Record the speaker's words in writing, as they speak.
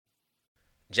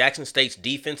Jackson State's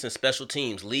defense and special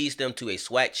teams leads them to a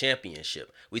SWAC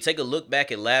championship. We take a look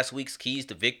back at last week's keys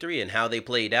to victory and how they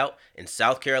played out, and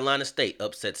South Carolina State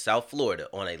upset South Florida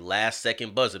on a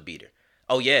last-second buzzer beater.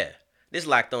 Oh yeah, this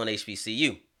Locked On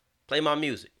HBCU. Play my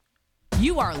music.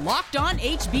 You are Locked On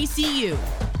HBCU,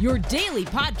 your daily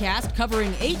podcast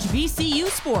covering HBCU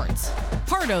sports.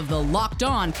 Part of the Locked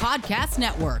On Podcast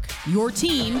Network, your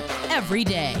team every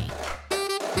day.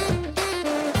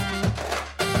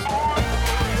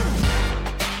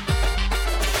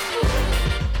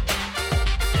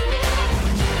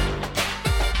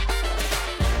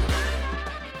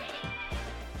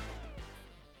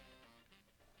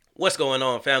 What's going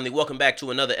on, family? Welcome back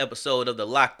to another episode of the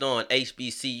Locked On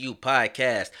HBCU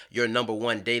podcast, your number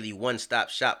one daily one-stop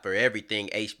shop for everything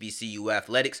HBCU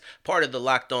athletics, part of the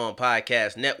Locked On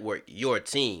Podcast Network, your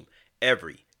team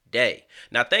every day.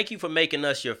 Now, thank you for making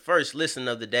us your first listen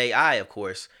of the day. I, of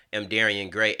course, am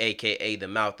Darian Gray, a.k.a. the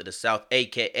Mouth of the South,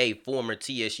 a.k.a. former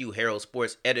TSU Herald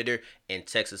Sports editor and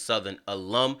Texas Southern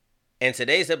alum. And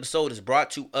today's episode is brought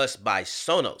to us by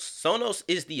Sonos. Sonos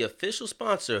is the official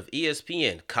sponsor of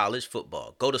ESPN College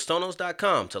Football. Go to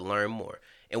Sonos.com to learn more.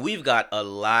 And we've got a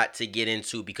lot to get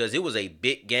into because it was a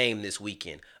big game this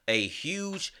weekend. A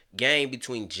huge game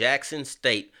between Jackson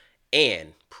State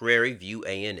and Prairie View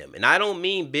A&M. And I don't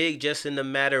mean big just in the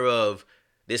matter of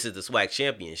this is the SWAC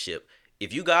championship.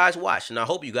 If you guys watched, and I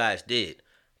hope you guys did,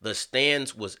 the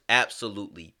stands was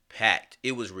absolutely packed.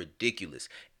 It was ridiculous.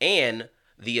 And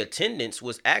the attendance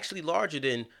was actually larger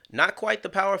than not quite the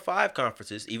Power 5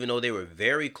 conferences, even though they were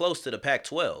very close to the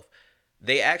Pac-12.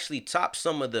 They actually topped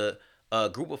some of the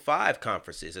Group of 5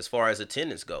 conferences as far as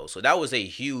attendance goes. So that was a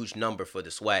huge number for the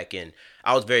SWAC, and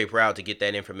I was very proud to get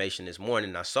that information this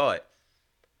morning. I saw it.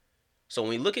 So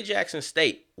when we look at Jackson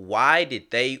State, why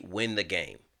did they win the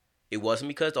game? It wasn't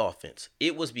because of offense.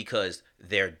 It was because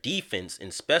their defense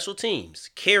and special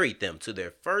teams carried them to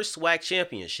their first SWAC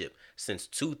championship since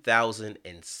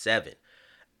 2007.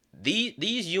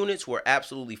 These units were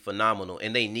absolutely phenomenal,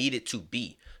 and they needed to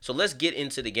be. So let's get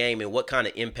into the game and what kind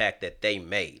of impact that they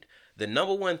made. The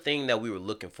number one thing that we were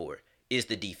looking for is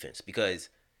the defense, because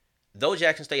though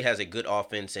Jackson State has a good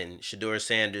offense and Shedeur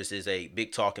Sanders is a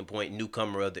big talking point,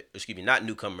 not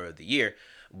newcomer of the year,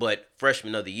 but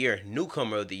freshman of the year,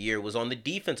 newcomer of the year was on the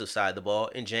defensive side of the ball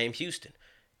in James Houston,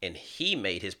 and he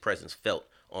made his presence felt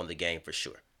on the game for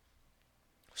sure.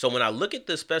 So when I look at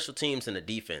the special teams and the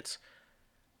defense,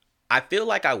 I feel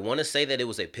like I want to say that it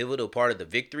was a pivotal part of the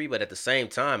victory, but at the same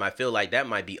time, I feel like that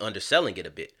might be underselling it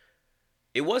a bit.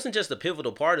 It wasn't just a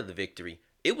pivotal part of the victory,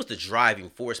 it was the driving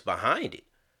force behind it.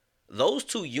 Those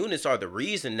two units are the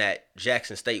reason that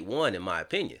Jackson State won, in my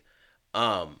opinion.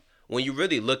 When you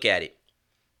really look at it,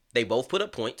 they both put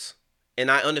up points,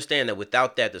 and I understand that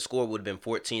without that, the score would have been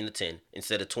 14-10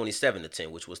 instead of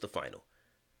 27-10, which was the final.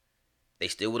 They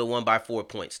still would have won by 4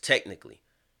 points, technically.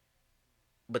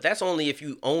 But that's only if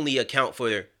you only account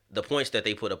for the points that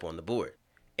they put up on the board.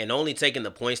 And only taking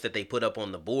the points that they put up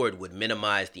on the board would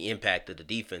minimize the impact of the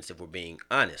defense, if we're being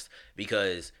honest,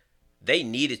 because they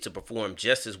needed to perform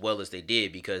just as well as they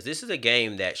did, because this is a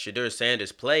game that Shedeur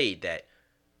Sanders played that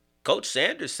Coach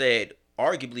Sanders said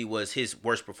arguably was his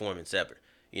worst performance ever.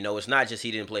 You know, it's not just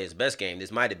he didn't play his best game.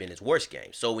 This might have been his worst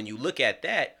game. So when you look at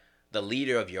that, the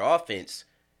leader of your offense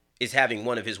is having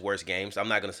one of his worst games. I'm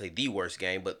not going to say the worst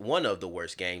game, but one of the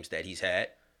worst games that he's had.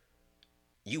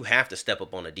 You have to step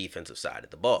up on the defensive side of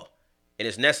the ball. And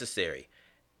it's necessary.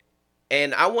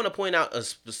 And I want to point out a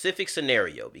specific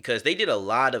scenario because they did a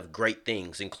lot of great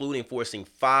things, including forcing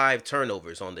 5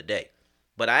 turnovers on the day.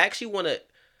 But I actually want to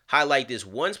highlight this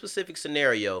one specific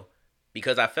scenario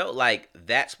because I felt like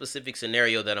that specific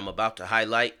scenario that I'm about to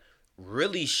highlight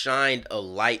really shined a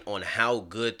light on how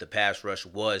good the pass rush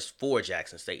was for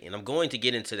Jackson State. And I'm going to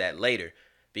get into that later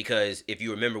because if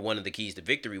you remember, one of the keys to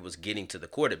victory was getting to the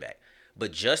quarterback.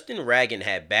 But Justin Ragan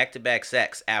had back-to-back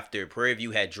sacks after Prairie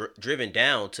View had driven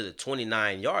down to the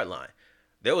 29-yard line.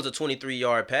 There was a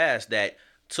 23-yard pass that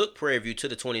took Prairie View to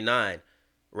the 29.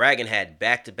 Ragan had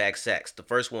back-to-back sacks. The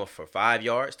first one for 5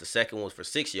 yards, the second one was for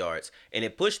 6 yards, and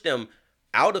it pushed them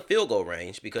out of field goal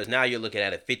range because now you're looking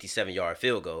at a 57-yard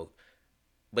field goal.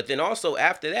 But then also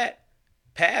after that,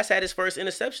 Pass had his first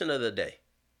interception of the day.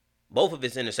 Both of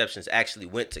his interceptions actually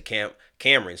went to Cameron,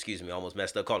 I almost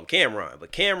messed up, called him Cameron,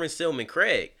 but Cameron Silman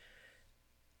Craig.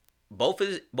 Both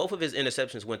of his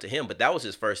interceptions went to him, but that was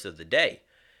his first of the day.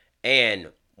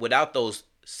 And without those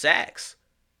sacks,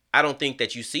 I don't think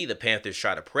that you see the Panthers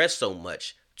try to press so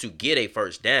much to get a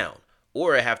first down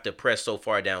or have to press so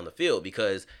far down the field,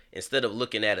 because instead of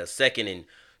looking at a 2nd and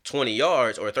 20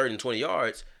 yards or 3rd and 20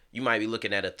 yards, you might be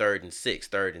looking at a 3rd and 6,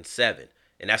 3rd and 7.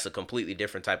 And that's a completely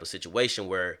different type of situation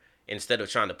where instead of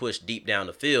trying to push deep down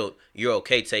the field, you're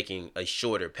okay taking a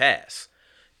shorter pass.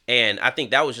 And I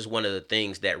think that was just one of the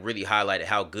things that really highlighted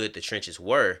how good the trenches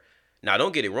were. Now,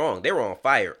 don't get it wrong. They were on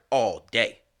fire all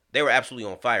day. They were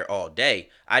absolutely on fire all day.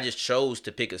 I just chose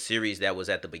to pick a series that was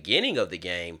at the beginning of the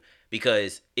game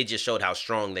because it just showed how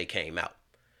strong they came out.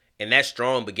 And that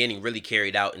strong beginning really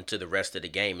carried out into the rest of the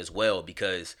game as well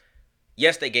because,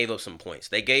 yes, they gave up some points.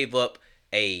 They gave up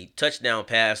a touchdown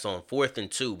pass on 4th and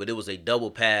 2, but it was a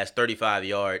double pass,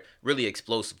 35-yard, really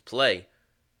explosive play.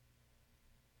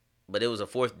 But it was a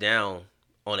 4th down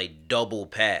on a double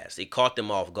pass. It caught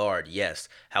them off guard, yes.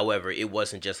 However, it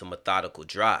wasn't just a methodical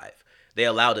drive. They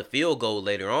allowed a field goal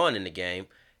later on in the game,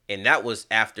 and that was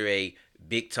after a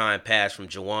big-time pass from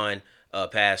Jawan,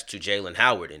 pass to Jalen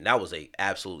Howard, and that was a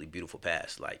absolutely beautiful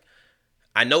pass. Like,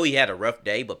 I know he had a rough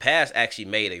day, but Pass actually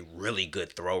made a really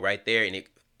good throw right there, and it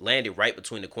landed right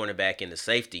between the cornerback and the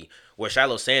safety, where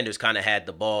Shiloh Sanders kind of had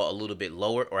the ball a little bit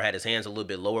lower, or had his hands a little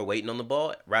bit lower waiting on the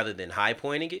ball, rather than high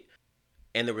pointing it.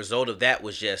 And the result of that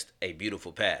was just a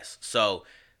beautiful pass. So,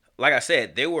 like I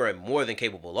said, they were a more than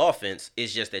capable offense.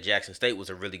 It's just that Jackson State was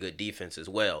a really good defense as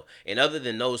well. And other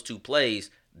than those two plays,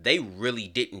 they really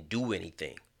didn't do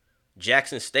anything.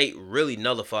 Jackson State really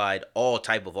nullified all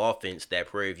type of offense that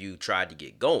Prairie View tried to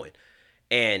get going.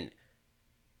 And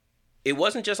it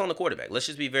wasn't just on the quarterback. Let's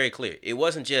just be very clear. It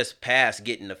wasn't just Pass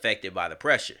getting affected by the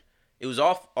pressure. It was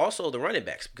also the running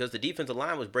backs because the defensive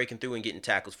line was breaking through and getting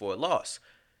tackles for a loss.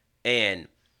 And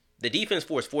the defense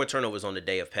forced 4 turnovers on the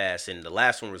day of Pass, and the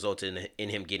last one resulted in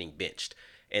him getting benched.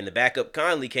 And the backup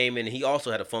Conley came in, and he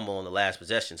also had a fumble on the last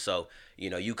possession. So,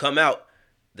 you come out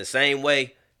the same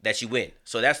way that you win.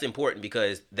 So that's important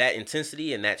because that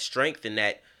intensity and that strength and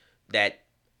that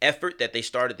effort that they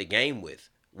started the game with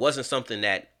wasn't something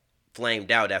that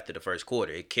flamed out after the first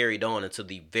quarter. It carried on until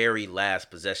the very last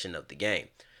possession of the game.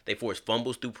 They forced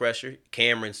fumbles through pressure.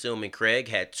 Cameron Silman Craig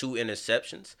had 2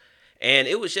 interceptions. And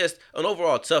it was just an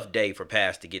overall tough day for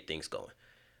Pass to get things going.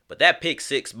 But that pick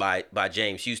 6 by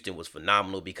James Houston was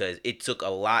phenomenal because it took a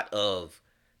lot of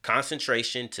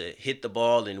concentration to hit the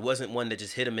ball, and it wasn't one that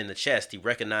just hit him in the chest. He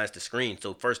recognized the screen.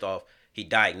 So first off, he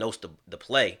diagnosed the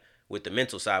play with the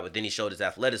mental side, but then he showed his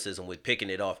athleticism with picking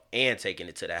it off and taking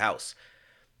it to the house.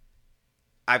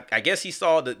 I guess he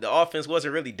saw that the offense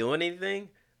wasn't really doing anything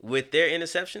with their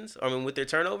interceptions, with their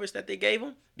turnovers that they gave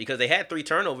him, because they had 3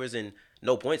 turnovers and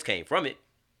no points came from it.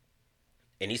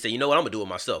 And he said, you know what, I'm going to do it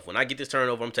myself. When I get this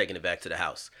turnover, I'm taking it back to the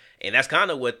house. And that's kind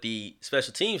of what the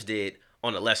special teams did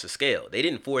on a lesser scale. They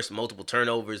didn't force multiple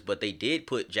turnovers, but they did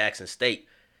put Jackson State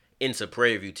into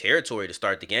Prairie View territory to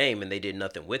start the game, and they did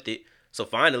nothing with it. So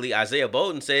finally, Isaiah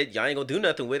Bowden said, y'all ain't going to do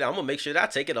nothing with it. I'm going to make sure that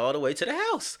I take it all the way to the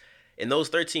house. And those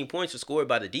 13 points were scored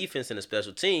by the defense and the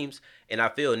special teams. And I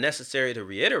feel necessary to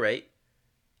reiterate,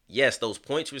 yes, those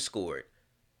points were scored.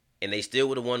 And they still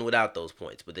would have won without those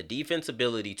points. But the defense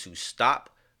ability to stop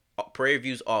Prairie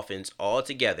View's offense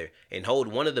altogether and hold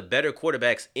one of the better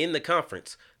quarterbacks in the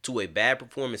conference to a bad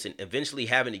performance and eventually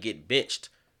having to get benched,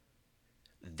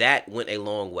 that went a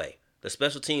long way. The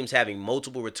special teams having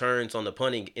multiple returns in the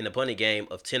punting game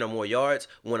of 10 or more yards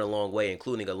went a long way,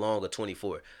 including a long of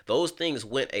 24. Those things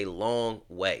went a long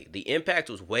way. The impact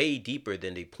was way deeper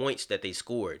than the points that they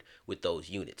scored with those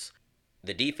units.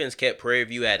 The defense kept Prairie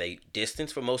View at a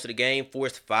distance for most of the game,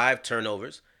 forced 5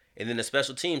 turnovers, and then the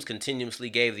special teams continuously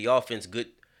gave the offense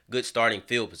good starting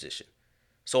field position.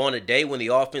 So on a day when the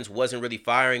offense wasn't really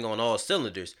firing on all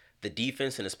cylinders, the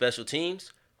defense and the special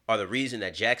teams are the reason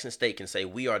that Jackson State can say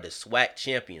we are the SWAC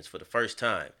champions for the first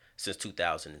time since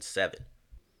 2007.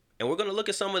 And we're going to look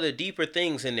at some of the deeper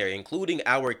things in there, including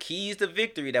our keys to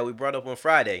victory that we brought up on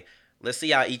Friday. Let's see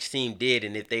how each team did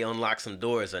and if they unlock some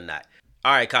doors or not.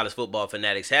 All right, college football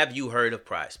fanatics, have you heard of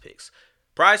Prize Picks?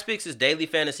 Prize Picks is daily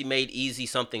fantasy made easy,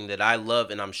 something that I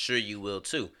love and I'm sure you will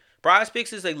too. Prize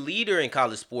Picks is a leader in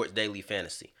college sports daily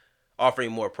fantasy,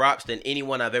 offering more props than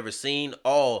anyone I've ever seen.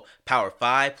 All Power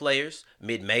 5 players,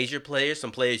 mid-major players, some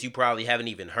players you probably haven't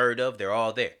even heard of, they're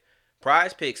all there.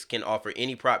 Prize Picks can offer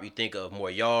any prop you think of,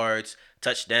 more yards,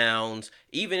 touchdowns,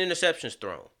 even interceptions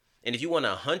thrown. And if you want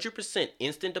a 100%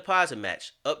 instant deposit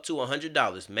match up to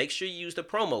 $100, make sure you use the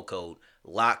promo code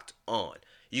LOCKEDON.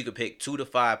 You can pick 2 to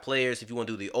 5 players if you want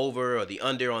to do the over or the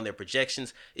under on their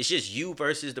projections. It's just you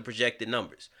versus the projected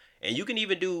numbers. And you can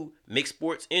even do mixed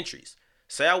sports entries.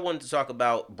 Say I wanted to talk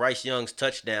about Bryce Young's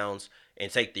touchdowns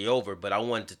and take the over, but I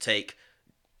wanted to take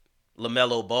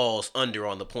LaMelo Ball's under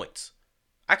on the points.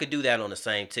 I could do that on the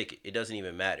same ticket. It doesn't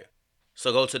even matter.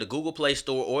 So go to the Google Play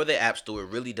Store or the App Store. It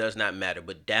really does not matter.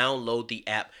 But download the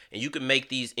app and you can make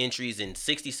these entries in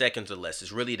 60 seconds or less.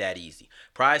 It's really that easy.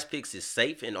 Prize Picks is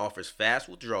safe and offers fast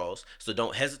withdrawals. So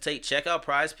don't hesitate. Check out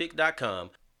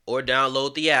prizepick.com or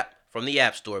download the app from the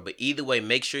App Store. But either way,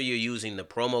 make sure you're using the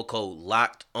promo code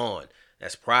LOCKED ON.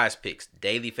 That's Prize Picks,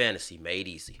 daily fantasy made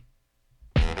easy.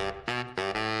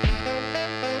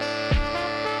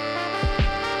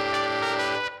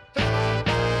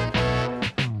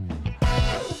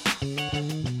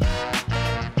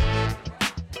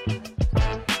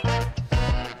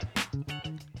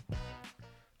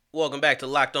 Welcome back to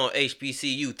Locked On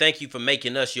HBCU. Thank you for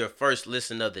making us your first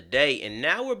listen of the day. And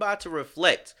now we're about to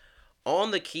reflect on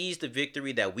the keys to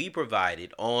victory that we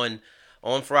provided on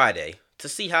Friday to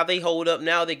see how they hold up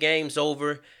now the game's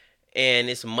over and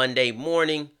it's Monday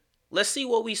morning. Let's see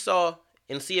what we saw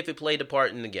and see if it played a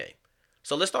part in the game.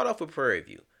 So let's start off with Prairie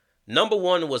View. Number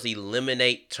one was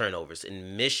eliminate turnovers,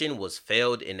 and mission was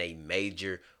failed in a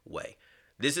major way.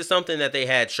 This is something that they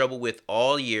had trouble with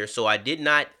all year, so I did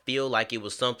not feel like it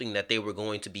was something that they were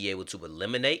going to be able to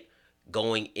eliminate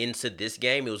going into this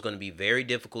game. It was going to be very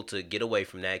difficult to get away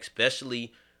from that,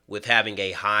 especially with having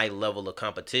a high level of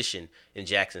competition in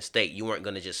Jackson State. You weren't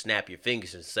going to just snap your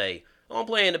fingers and say, oh, I'm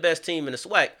playing the best team in the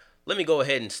SWAC. Let me go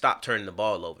ahead and stop turning the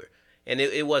ball over. And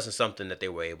it wasn't something that they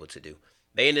were able to do.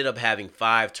 They ended up having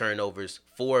 5 turnovers,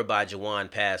 4 by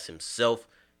Jawan Pass himself,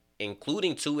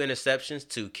 including 2 interceptions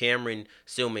to Cameron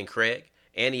Silman Craig,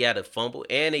 and he had a fumble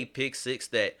and a pick six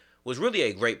that was really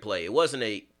a great play. It wasn't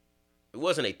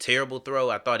a terrible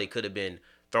throw. I thought it could have been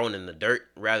thrown in the dirt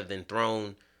rather than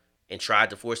thrown and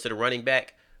tried to force to the running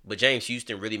back. But James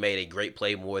Houston really made a great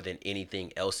play more than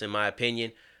anything else, in my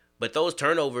opinion. But those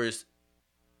turnovers,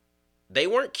 they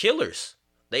weren't killers.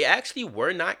 They actually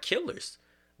were not killers.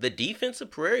 The defense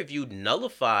of Prairie View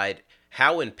nullified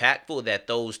how impactful that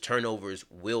those turnovers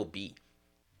will be.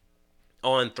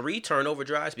 On 3 turnover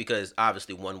drives, because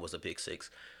obviously one was a pick six,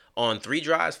 on 3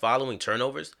 drives following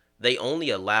turnovers, they only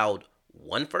allowed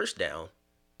 1 first down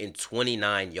and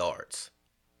 29 yards.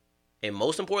 And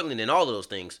most importantly than all of those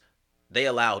things, they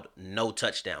allowed no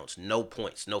touchdowns, no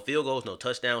points, no field goals, no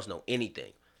touchdowns, no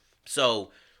anything.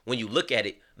 So when you look at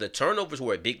it, the turnovers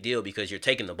were a big deal because you're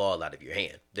taking the ball out of your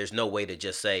hand. There's no way to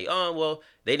just say, oh, well,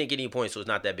 they didn't get any points, so it's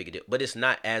not that big a deal. But it's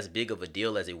not as big of a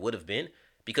deal as it would have been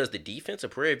because the defense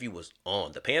of Prairie View was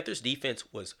on. The Panthers' defense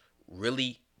was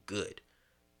really good.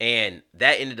 And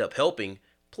that ended up helping.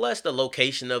 Plus, the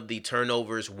location of the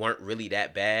turnovers weren't really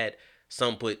that bad.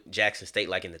 Some put Jackson State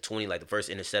like in the 20, like the first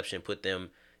interception put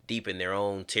them deep in their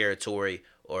own territory.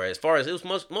 Or as far as it was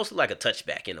mostly like a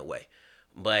touchback in a way.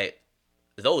 But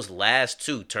those last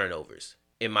 2 turnovers,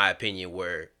 in my opinion,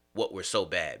 were what were so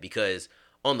bad because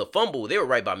on the fumble, they were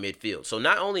right by midfield. So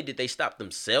not only did they stop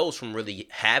themselves from really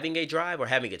having a drive or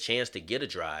having a chance to get a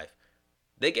drive,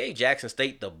 they gave Jackson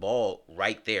State the ball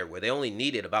right there where they only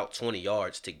needed about 20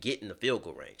 yards to get in the field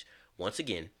goal range. Once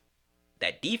again,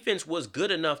 that defense was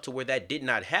good enough to where that did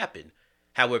not happen.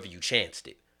 However, you chanced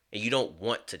it, and you don't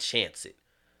want to chance it.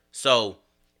 So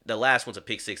the last one's a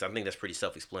pick six. I think that's pretty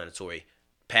self-explanatory.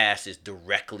 Pass is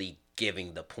directly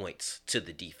giving the points to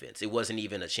the defense. It wasn't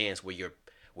even a chance where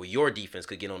your defense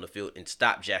could get on the field and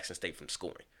stop Jackson State from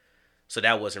scoring. So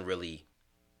that wasn't really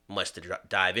much to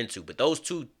dive into. But those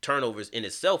 2 turnovers in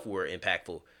itself were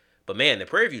impactful. But man, the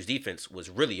Prairie View's defense was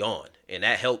really on, and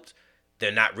that helped there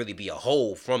not really be a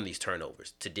hole from these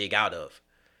turnovers to dig out of.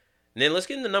 And then let's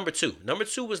get into number 2. Number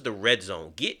 2 was the red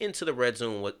zone. Get into the red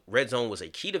zone. Red zone was a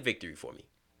key to victory for me.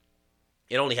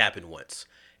 It only happened once.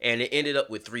 And it ended up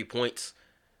with 3 points.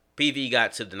 PV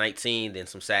got to the 19, then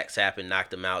some sacks happened,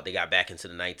 knocked them out. They got back into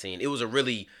the 19. It was a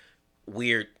really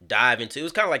weird dive into. It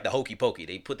was kind of like the hokey pokey.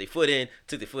 They put their foot in,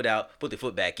 took their foot out, put their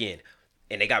foot back in.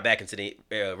 And they got back into the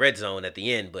red zone at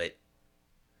the end, but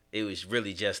it was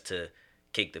really just to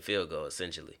kick the field goal,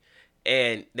 essentially.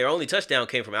 And their only touchdown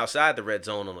came from outside the red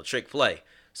zone on a trick play.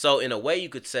 So in a way, you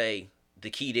could say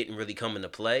the key didn't really come into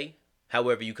play.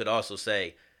 However, you could also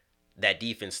say that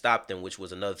defense stopped them, which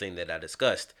was another thing that I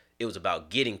discussed. It was about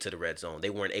getting to the red zone. They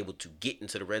weren't able to get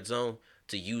into the red zone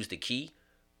to use the key,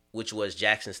 which was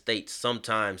Jackson State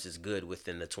sometimes is good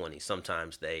within the 20.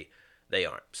 Sometimes they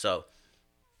aren't. So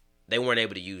they weren't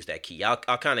able to use that key. I'll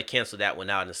kind of cancel that one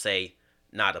out and say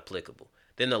not applicable.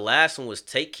 Then the last one was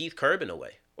take Keith Corbin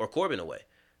away.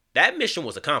 That mission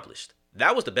was accomplished.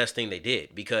 That was the best thing they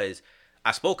did because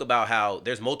I spoke about how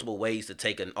there's multiple ways to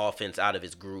take an offense out of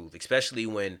its groove, especially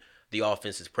when the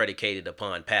offense is predicated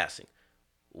upon passing.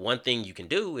 One thing you can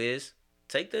do is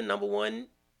take the number 1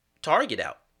 target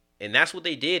out. And that's what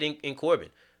they did in Corbin.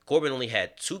 Corbin only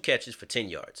had 2 catches for 10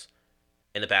 yards.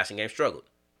 And the passing game struggled.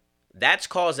 That's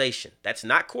causation. That's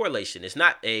not correlation. It's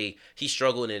not he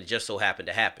struggled and it just so happened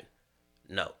to happen.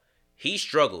 No. He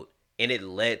struggled and it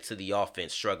led to the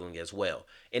offense struggling as well.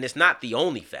 And it's not the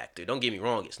only factor. Don't get me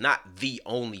wrong. It's not the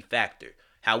only factor.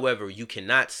 However, you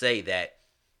cannot say that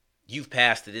you've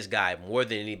passed to this guy more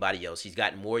than anybody else. He's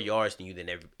gotten more yards than you than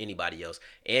anybody else.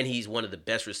 And he's one of the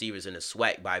best receivers in the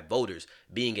SWAC by voters,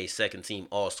 being a second team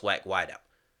all SWAC wideout.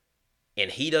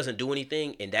 And he doesn't do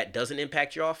anything and that doesn't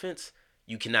impact your offense.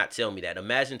 You cannot tell me that.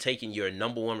 Imagine taking your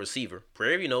number one receiver.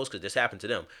 Prairie knows because this happened to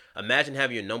them. Imagine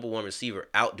having your number one receiver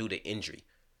out due to injury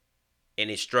and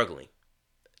is struggling.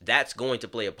 That's going to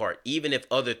play a part, even if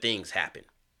other things happen.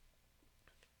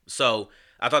 So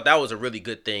I thought that was a really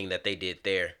good thing that they did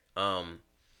there. And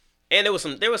there was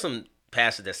some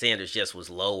passes that Sanders just was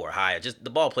low or high. Just the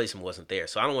ball placement wasn't there.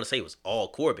 So I don't want to say it was all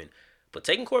Corbin, but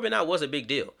taking Corbin out was a big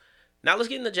deal. Now let's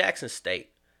get into Jackson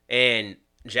State. And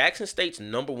Jackson State's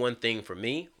number one thing for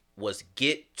me was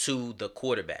get to the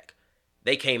quarterback.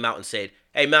 They came out and said,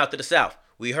 hey, Mouth of the South,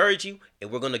 we heard you,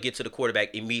 and we're going to get to the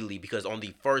quarterback immediately because on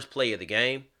the first play of the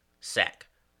game, sack.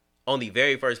 On the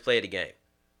very first play of the game.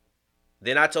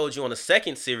 Then I told you on the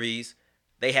second series,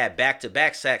 they had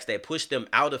back-to-back sacks that pushed them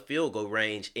out of field goal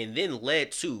range and then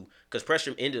led to, because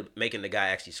pressure ended up making the guy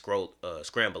actually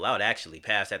scramble out,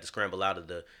 pass had to scramble out of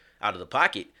the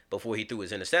pocket before he threw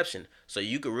his interception. So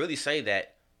you could really say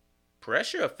that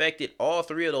pressure affected all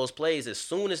three of those plays as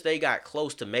soon as they got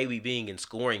close to maybe being in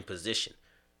scoring position.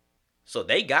 So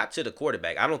they got to the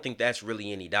quarterback. I don't think that's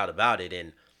really any doubt about it.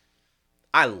 And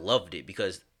I loved it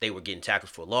because they were getting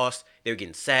tackles for loss. They were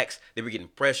getting sacks. They were getting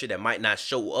pressure that might not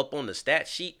show up on the stat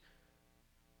sheet.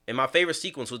 And my favorite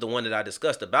sequence was the one that I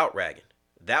discussed about ragging.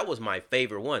 That was my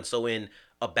favorite one. So in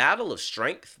a battle of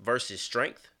strength versus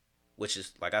strength, which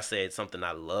is, like I said, something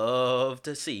I love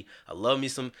to see. I love me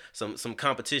some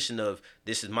competition of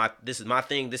this is my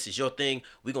thing, this is your thing.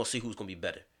 We're going to see who's going to be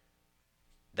better.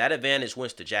 That advantage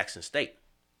went to Jackson State.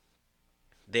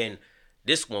 Then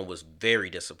this one was very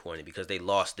disappointing because they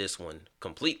lost this one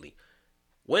completely.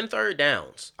 When third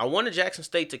downs, I wanted Jackson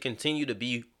State to continue to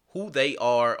be who they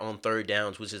are on third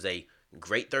downs, which is a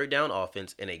great third down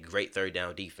offense and a great third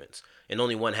down defense. And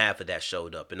only one half of that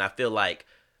showed up. And I feel like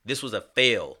this was a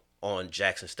fail on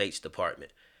Jackson State's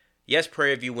department. Yes,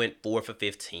 Prairie View went 4 for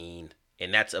 15,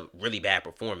 and that's a really bad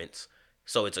performance.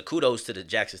 So it's a kudos to the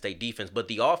Jackson State defense, but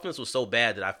the offense was so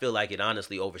bad that I feel like it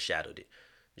honestly overshadowed it.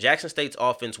 Jackson State's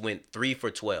offense went 3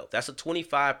 for 12. That's a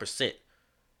 25%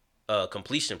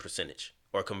 completion percentage,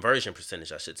 or conversion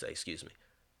percentage, I should say, excuse me.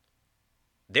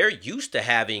 They're used to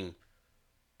having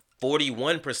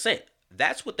 41%.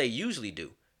 That's what they usually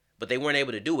do, but they weren't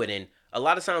able to do it. And a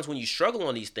lot of times when you struggle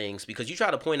on these things, because you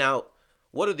try to point out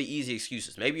what are the easy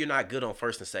excuses. Maybe you're not good on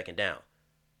first and second down.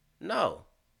 No.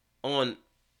 On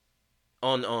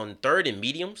third and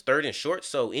mediums, third and short,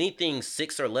 so anything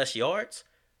 6 or less yards,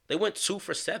 they went 2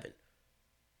 for 7.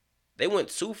 They went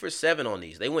 2 for 7 on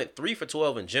these. They went 3 for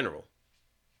 12 in general.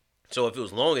 So if it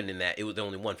was longer than that, it was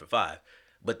only 1 for 5.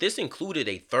 But this included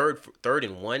a third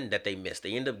and 1 that they missed.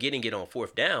 They ended up getting it on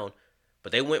fourth down,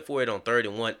 but they went for it on 3rd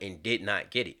and 1 and did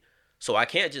not get it. So I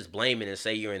can't just blame it and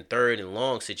say you're in third and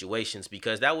long situations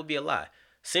because that would be a lie.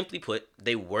 Simply put,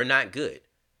 they were not good.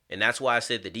 And that's why I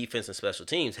said the defense and special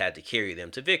teams had to carry them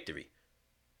to victory.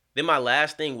 Then my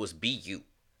last thing was BU.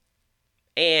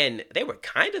 And they were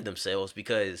kind of themselves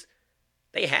because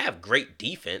they have great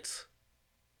defense.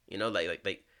 You know,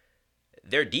 like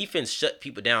their defense shut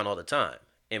people down all the time.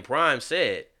 And Prime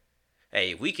said,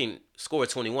 hey, if we can score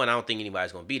 21, I don't think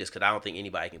anybody's going to beat us because I don't think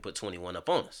anybody can put 21 up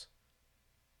on us.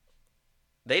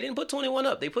 They didn't put 21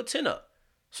 up. They put 10 up.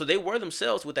 So they were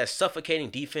themselves with that suffocating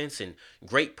defense and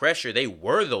great pressure. They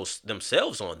were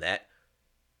themselves on that.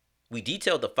 We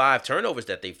detailed the 5 turnovers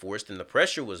that they forced, and the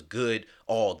pressure was good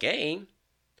all game.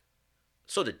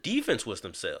 So the defense was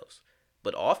themselves.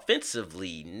 But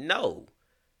offensively, no.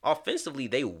 Offensively,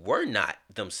 they were not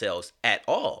themselves at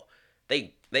all.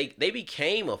 They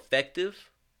became effective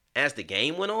as the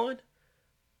game went on.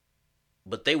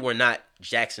 But they were not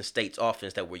Jackson State's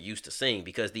offense that we're used to seeing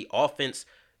because the offense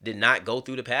did not go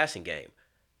through the passing game.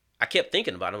 I kept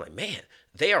thinking about it. I'm like, man,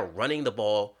 they are running the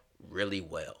ball really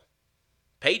well.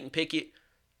 Peyton Pickett,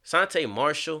 Sante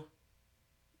Marshall,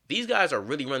 these guys are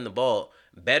really running the ball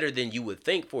better than you would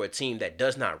think for a team that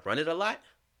does not run it a lot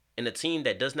and a team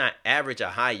that does not average a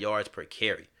high yards per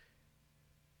carry.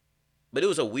 But it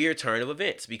was a weird turn of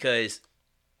events because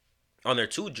on their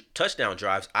 2 touchdown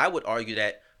drives, I would argue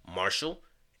that Marshall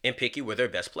and Pickett were their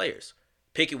best players.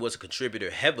 Pickett was a contributor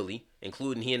heavily,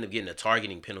 including he ended up getting a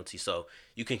targeting penalty, so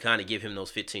you can kind of give him those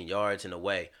 15 yards in a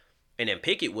way. And then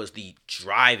Pickett was the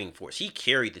driving force. He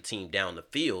carried the team down the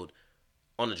field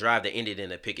on the drive that ended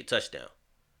in a Pickett touchdown.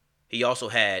 He also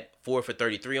had 4 for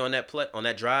 33 on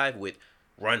that drive with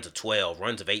runs of 12,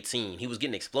 runs of 18. He was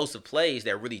getting explosive plays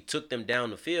that really took them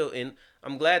down the field, and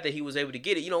I'm glad that he was able to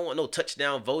get it. You don't want no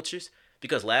touchdown vultures,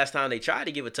 because last time they tried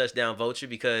to give a touchdown vulture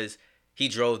because he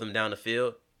drove them down the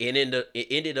field, it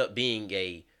ended up being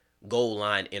a goal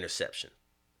line interception.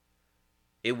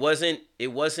 It wasn't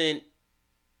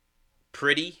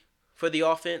pretty for the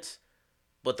offense,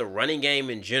 but the running game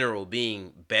in general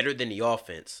being better than the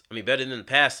offense, better than the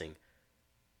passing,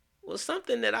 was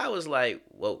something that I was like,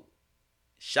 whoa,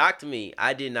 shocked me.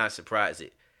 I did not surprise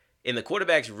it. And the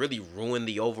quarterbacks really ruined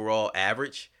the overall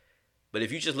average. But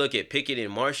if you just look at Pickett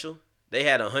and Marshall, they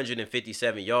had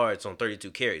 157 yards on 32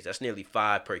 carries. That's nearly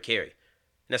 5 per carry.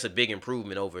 And that's a big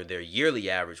improvement over their yearly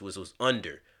average, which was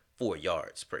under 4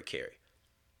 yards per carry.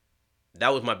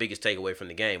 That was my biggest takeaway from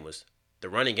the game, was the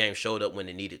running game showed up when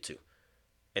it needed to.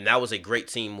 And that was a great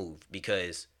team move,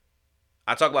 because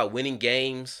I talk about winning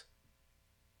games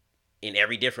in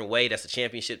every different way. That's a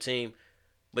championship team.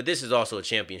 But this is also a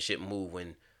championship move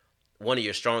when one of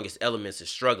your strongest elements is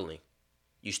struggling.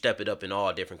 You step it up in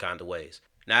all different kinds of ways.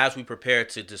 Now, as we prepare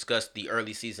to discuss the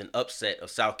early season upset of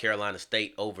South Carolina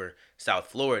State over South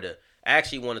Florida, I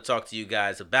actually want to talk to you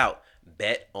guys about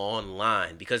Bet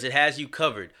Online, because it has you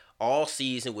covered all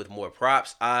season with more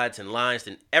props, odds, and lines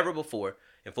than ever before.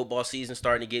 And football season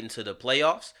starting to get into the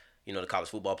playoffs. The college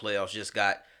football playoffs just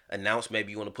got announced.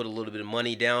 Maybe you want to put a little bit of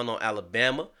money down on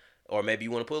Alabama, or maybe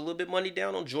you want to put a little bit of money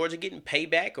down on Georgia getting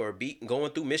payback or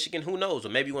going through Michigan. Who knows? Or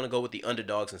maybe you want to go with the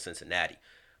underdogs in Cincinnati.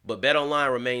 But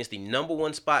BetOnline remains the number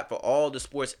one spot for all the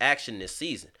sports action this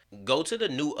season. Go to the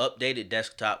new updated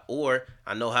desktop, or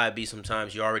I know how it be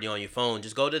sometimes, you're already on your phone.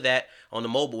 Just go to that on the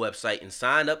mobile website and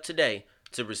sign up today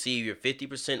to receive your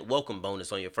 50% welcome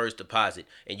bonus on your first deposit,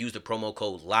 and use the promo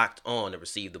code LOCKEDON to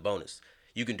receive the bonus.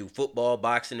 You can do football,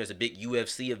 boxing. There's a big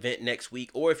UFC event next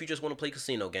week. Or if you just want to play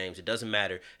casino games, it doesn't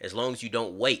matter as long as you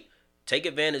don't wait. Take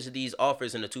advantage of these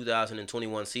offers in the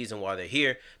 2021 season while they're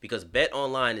here, because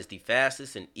BetOnline is the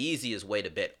fastest and easiest way to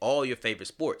bet all your favorite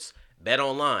sports.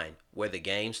 BetOnline, where the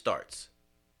game starts.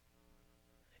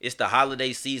 It's the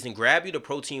holiday season. Grab you the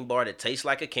protein bar that tastes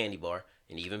like a candy bar,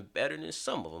 and even better than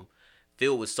some of them,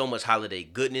 filled with so much holiday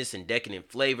goodness and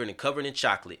decadent flavor and covered in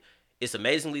chocolate. It's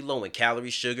amazingly low in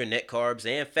calories, sugar, net carbs,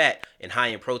 and fat, and high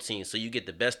in protein, so you get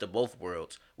the best of both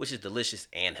worlds, which is delicious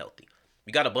and healthy.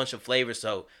 We got a bunch of flavors,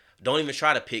 so don't even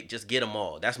try to pick, just get them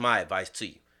all. That's my advice to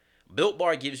you. Built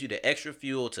Bar gives you the extra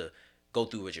fuel to go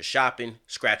through with your shopping,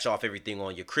 scratch off everything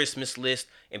on your Christmas list,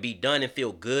 and be done and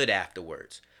feel good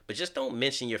afterwards. But just don't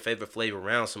mention your favorite flavor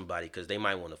around somebody, because they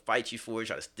might want to fight you for it,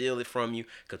 try to steal it from you,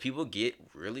 because people get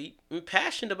really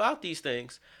impassioned about these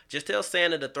things. Just tell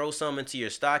Santa to throw some into your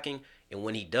stocking, and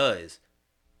when he does,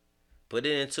 put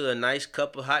it into a nice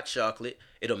cup of hot chocolate.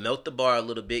 It'll melt the bar a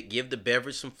little bit, give the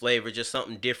beverage some flavor, just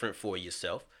something different for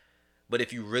yourself. But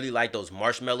if you really like those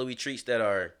marshmallowy treats that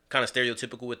are kind of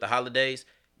stereotypical with the holidays,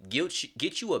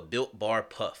 get you a Built Bar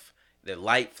Puff. They're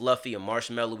light, fluffy, and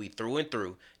marshmallowy through and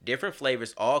through. Different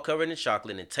flavors, all covered in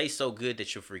chocolate, and it tastes so good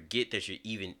that you'll forget that you're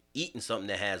even eating something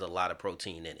that has a lot of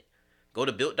protein in it. Go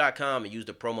to Built.com and use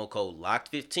the promo code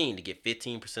LOCKED15 to get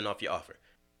 15% off your offer.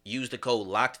 Use the code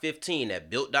LOCKED15 at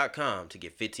Built.com to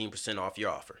get 15% off your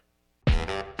offer.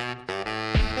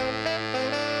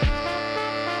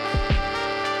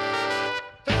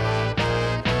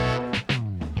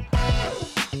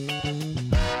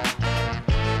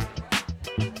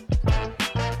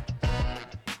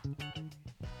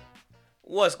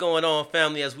 What's going on,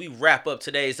 family? As we wrap up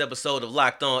today's episode of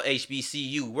Locked On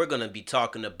HBCU, we're going to be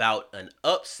talking about an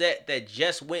upset that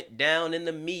just went down in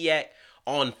the MEAC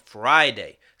on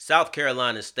Friday. South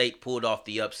Carolina State pulled off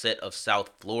the upset of South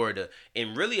Florida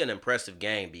in really an impressive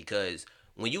game, because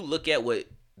when you look at what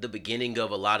the beginning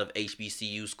of a lot of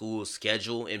HBCU schools'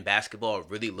 schedule in basketball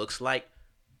really looks like,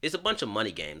 it's a bunch of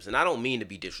money games. And I don't mean to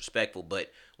be disrespectful,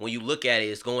 but when you look at it,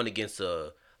 it's going against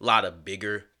a lot of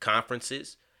bigger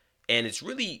conferences. And it's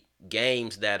really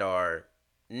games that are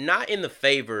not in the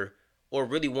favor, or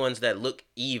really ones that look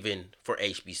even for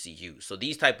HBCU. So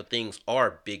these type of things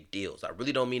are big deals. I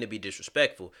really don't mean to be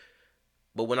disrespectful,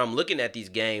 but when I'm looking at these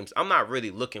games, I'm not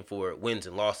really looking for wins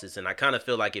and losses. And I kind of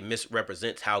feel like it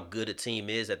misrepresents how good a team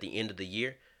is at the end of the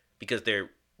year, because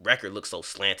their record looks so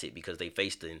slanted because they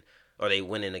they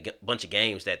win in a bunch of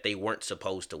games that they weren't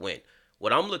supposed to win.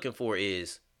 What I'm looking for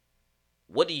is,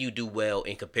 what do you do well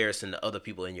in comparison to other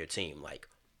people in your team? Like,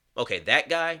 okay, that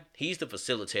guy, he's the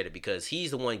facilitator because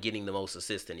he's the one getting the most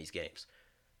assists in these games.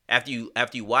 After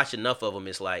you watch enough of them,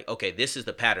 it's like, okay, this is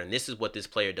the pattern. This is what this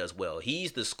player does well.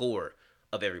 He's the scorer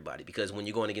of everybody, because when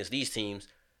you're going against these teams,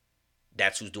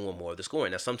 that's who's doing more of the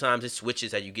scoring. Now, sometimes it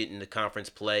switches as you get into conference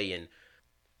play and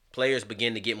players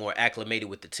begin to get more acclimated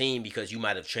with the team because you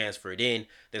might have transferred in.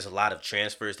 There's a lot of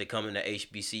transfers that come into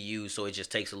HBCU, so it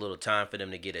just takes a little time for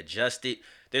them to get adjusted.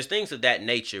 There's things of that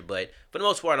nature, but for the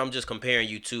most part, I'm just comparing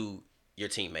you to your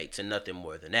teammates and nothing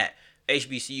more than that.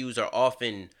 HBCUs are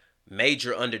often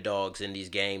major underdogs in these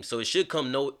games, so it should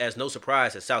come as no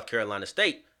surprise that South Carolina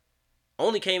State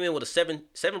only came in with a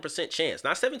 7% chance.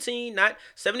 Not 17, not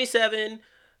 77,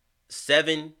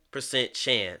 7%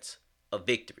 chance of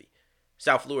victory.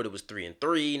 South Florida was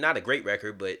 3-3, not a great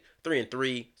record, but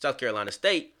 3-3. South Carolina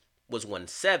State was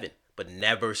 1-7, but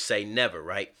never say never,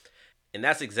 right? And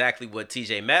that's exactly what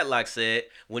TJ Matlock said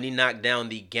when he knocked down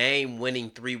the game-winning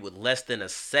three with less than a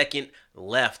second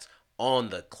left on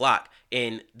the clock.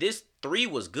 And this three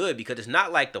was good because it's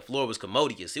not like the floor was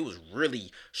commodious. It was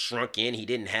really shrunk in. He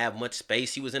didn't have much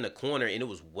space. He was in the corner, and it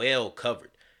was well covered.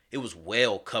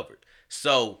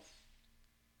 So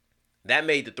that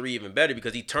made the three even better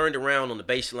because he turned around on the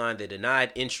baseline. They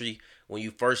denied entry when you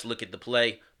first look at the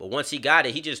play. But once he got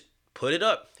it, he just put it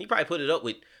up. He probably put it up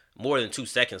with more than 2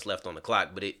 seconds left on the clock,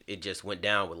 but it just went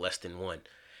down with less than one.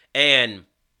 And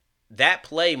that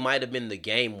play might have been the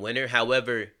game winner.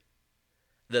 However,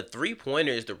 the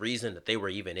three-pointer is the reason that they were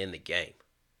even in the game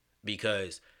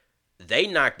because they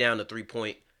knocked down the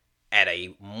three-point at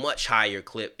a much higher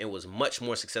clip and was much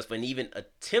more successful and even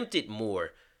attempted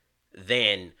more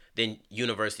than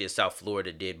University of South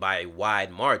Florida did by a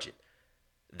wide margin.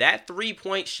 That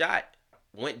three-point shot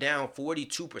went down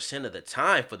 42% of the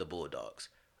time for the Bulldogs.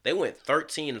 They went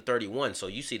 13 of 31, so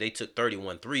you see they took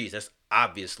 31 threes. That's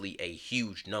obviously a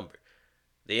huge number.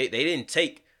 They didn't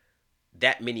take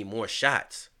that many more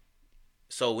shots.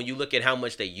 So when you look at how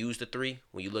much they used the three,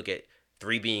 when you look at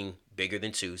three being bigger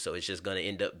than two, so it's just going to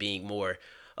end up being more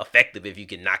effective if you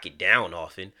can knock it down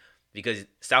often, because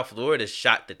South Florida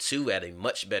shot the two at a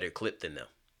much better clip than them.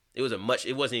 It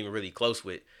wasn't even really close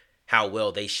with how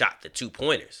well they shot the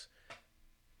 2-pointers.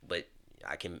 But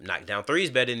I can knock down threes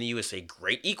better than you. It's a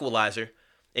great equalizer.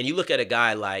 And you look at a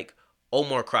guy like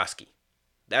Omar Krosky.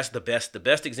 That's the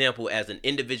best example as an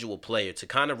individual player to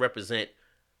kind of represent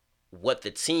what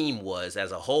the team was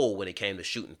as a whole when it came to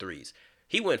shooting threes.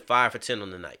 He went 5 for 10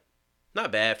 on the night.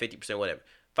 Not bad, 50%, whatever.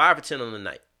 5 for 10 on the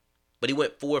night. But he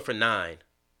went 4 for 9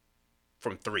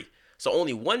 from three. So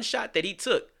only one shot that he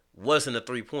took wasn't a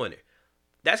three-pointer.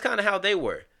 That's kind of how they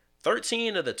were.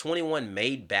 13 of the 21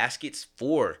 made baskets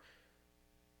for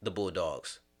the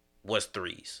Bulldogs was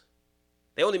threes.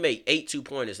 They only made 8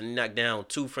 2-pointers and knocked down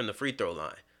 2 from the free throw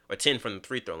line, or 10 from the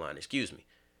free throw line, excuse me.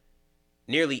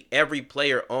 Nearly every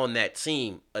player on that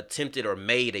team attempted or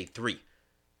made a three.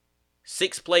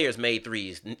 6 players made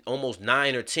threes, almost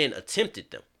 9 or 10 attempted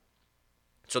them.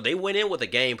 So they went in with a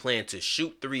game plan to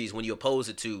shoot threes when you oppose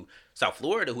it to South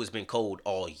Florida, who has been cold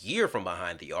all year from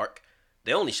behind the arc.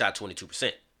 They only shot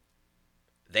 22%.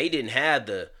 They didn't have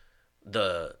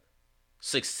the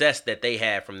success that they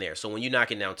had from there. So when you're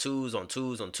knocking down twos on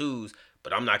twos on twos,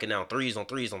 but I'm knocking down threes on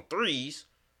threes on threes,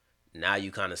 now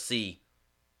you kind of see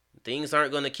things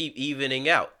aren't going to keep evening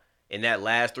out. And that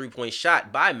last three-point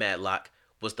shot by Matlock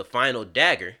was the final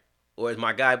dagger, or as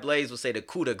my guy Blaze would say, the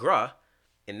coup de grace.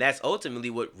 And that's ultimately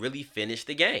what really finished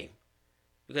the game.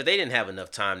 Because they didn't have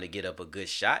enough time to get up a good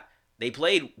shot. They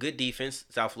played good defense,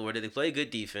 South Florida. They played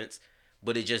good defense,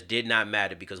 but it just did not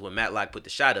matter because when Matlock put the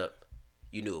shot up,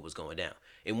 you knew it was going down.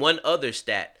 And one other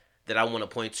stat that I want to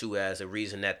point to as a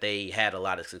reason that they had a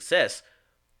lot of success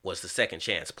was the second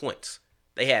chance points.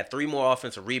 They had 3 more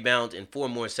offensive rebounds and 4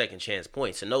 more second chance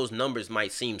points. And those numbers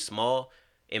might seem small.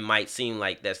 It might seem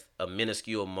like that's a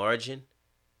minuscule margin.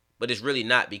 But it's really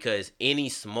not, because any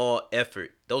small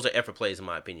effort, those are effort plays in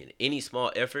my opinion. Any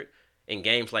small effort in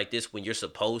games like this when you're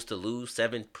supposed to lose,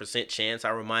 7% chance, I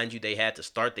remind you, they had to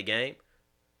start the game.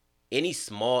 Any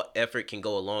small effort can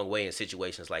go a long way in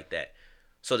situations like that.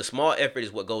 So the small effort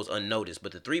is what goes unnoticed.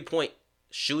 But the three-point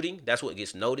shooting, that's what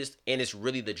gets noticed. And it's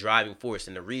really the driving force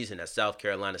and the reason that South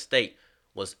Carolina State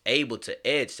was able to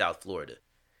edge South Florida.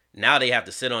 Now they have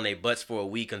to sit on their butts for a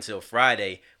week until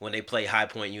Friday when they play High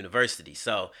Point University.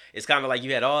 So it's kind of like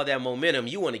you had all that momentum.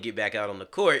 You want to get back out on the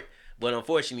court, but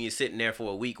unfortunately you're sitting there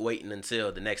for a week waiting until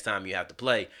the next time you have to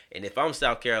play. And if I'm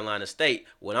South Carolina State,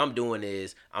 what I'm doing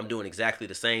is I'm doing exactly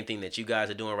the same thing that you guys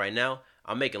are doing right now.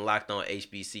 I'm making Locked On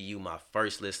HBCU my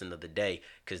first listen of the day,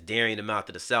 because Darian the Mouth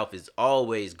of the South is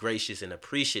always gracious and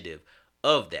appreciative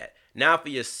of that. Now for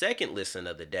your second listen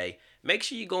of the day, make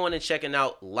sure you're going and checking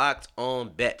out Locked On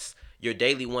Bets, your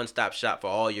daily one-stop shop for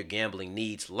all your gambling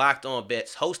needs. Locked On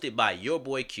Bets, hosted by your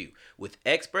boy Q, with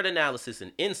expert analysis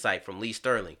and insight from Lee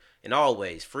Sterling, and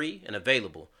always free and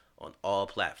available on all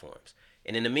platforms.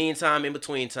 And in the meantime, in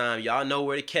between time, y'all know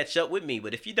where to catch up with me.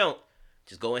 But if you don't,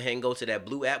 just go ahead and go to that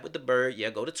blue app with the bird. Yeah,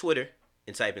 go to Twitter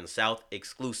and type in South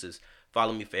Exclusives.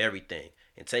 Follow me for everything.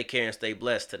 And take care and stay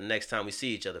blessed till the next time we see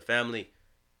each other, family.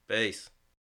 Peace.